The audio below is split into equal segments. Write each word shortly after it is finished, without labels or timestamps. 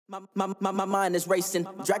My mind is racing.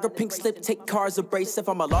 Drag her pink slip, take cars abrasive.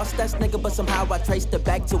 I'm a lost ass nigga, but somehow I traced it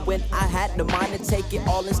back to when I had the mind to take it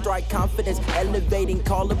all in stride. Confidence, elevating,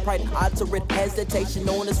 call it pride. Alterate hesitation,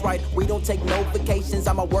 knowing it's right. We don't take no vacations.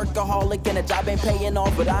 I'm a workaholic and a job ain't paying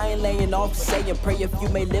off, but I ain't laying off. Say and pray if you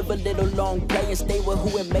may live a little long. Play and stay with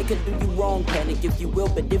who and make it do you wrong. Panic if you will,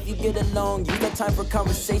 but if you get along, you got time for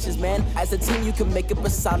conversations, man. As a team, you can make up a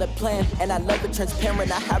solid plan. And I love it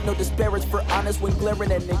transparent. I have no disparage for honest when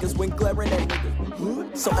glaring at niggas. When glaring at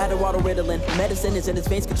niggas. So Adderall or Ritalin, medicine is in his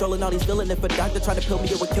veins, controlling all these feeling. If a doctor tried to pill me,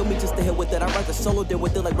 it would kill me just to hit with it. I write the solo deal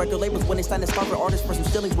with it like record labels when they sign a spot for artists for some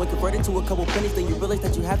shillings. When converted to a couple pennies, then you realize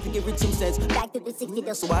that you have to give your 2 cents. Back to the 60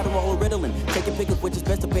 deal. So Adderall or Ritalin, take a pick of which is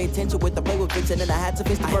best to pay attention with. I play with Vincent and I had to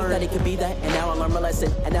face the burn. That it could be that, and now I learned my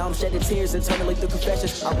lesson. And now I'm shedding tears internally through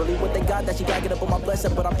confessions. I really what they got that you gotta get up on my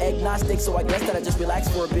blessing, but I'm agnostic, so I guess that I just relax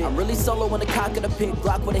for a bit. I'm really solo in the cock of the pit,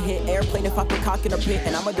 Glock with a hit, airplane if I put cock in a pit.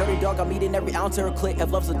 And I'm a dirty dog, I'm eating every ounce of her clit.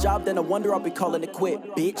 If love's a job, then I wonder I'll be calling it quit,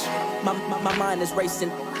 bitch. My mind is racing.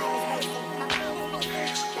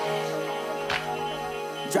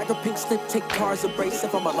 Drag her pink slip, take cars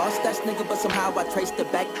abrasive. I'm a lost ass nigga, but somehow I traced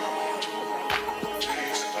it back.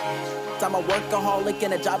 I'm a workaholic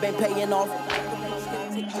and a job ain't paying off.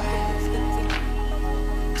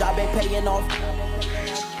 Job ain't paying off.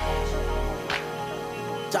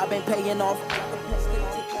 Job ain't paying off.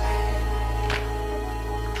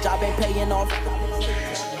 Job ain't paying off.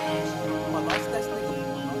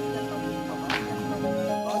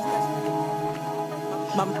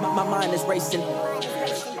 My mind is racing.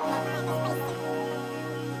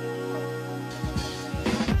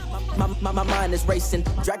 My mind is racing.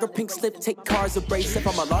 Drag her pink slip, take cars abrasive.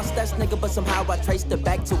 I'm a lost ass nigga, but somehow I traced it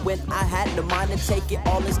back to when I had the mind to take it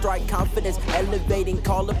all in stride. Confidence, elevating,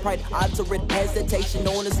 call it pride. Alterate hesitation,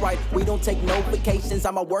 knowing it's right. We don't take no vacations.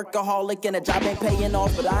 I'm a workaholic and a job ain't paying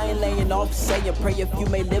off, but I ain't laying off. Say and pray if you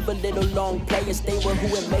may live a little long. Play and stay with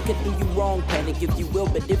who and make it do you wrong. Panic if you will,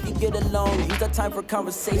 but if you get along, use that time for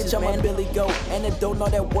conversations. I'm a Billy Goat, and I don't know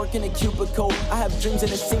that work in a cubicle. I have dreams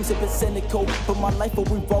and it seems a bit cynical, but my life will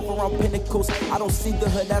revolve around pinnacles. I don't see the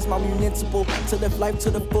hood as my municipal. To live life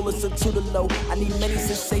to the fullest or to the low. I need many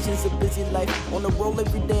sensations of busy life. On the road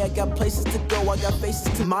every day, I got places to go. I got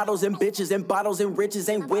faces to models and bitches and bottles and riches.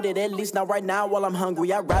 Ain't with it, at least not right now while I'm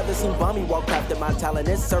hungry. I'd rather some bummy while crafting my talent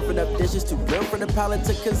and serving up dishes too good for the palate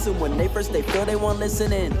to consume. When they first they feel they won't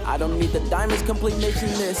listen in. I don't need the diamonds, complete mission,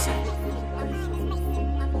 listen.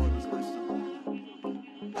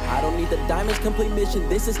 I don't need the diamonds, complete mission,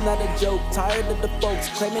 this is not a joke. Tired of the folks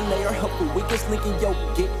claiming they are helpful, weakest link in yoke.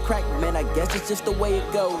 Get cracked, man, I guess it's just the way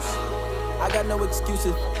it goes. I got no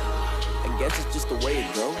excuses, I guess it's just the way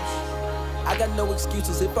it goes. I got no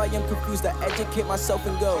excuses, if I am confused I educate myself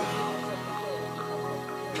and go.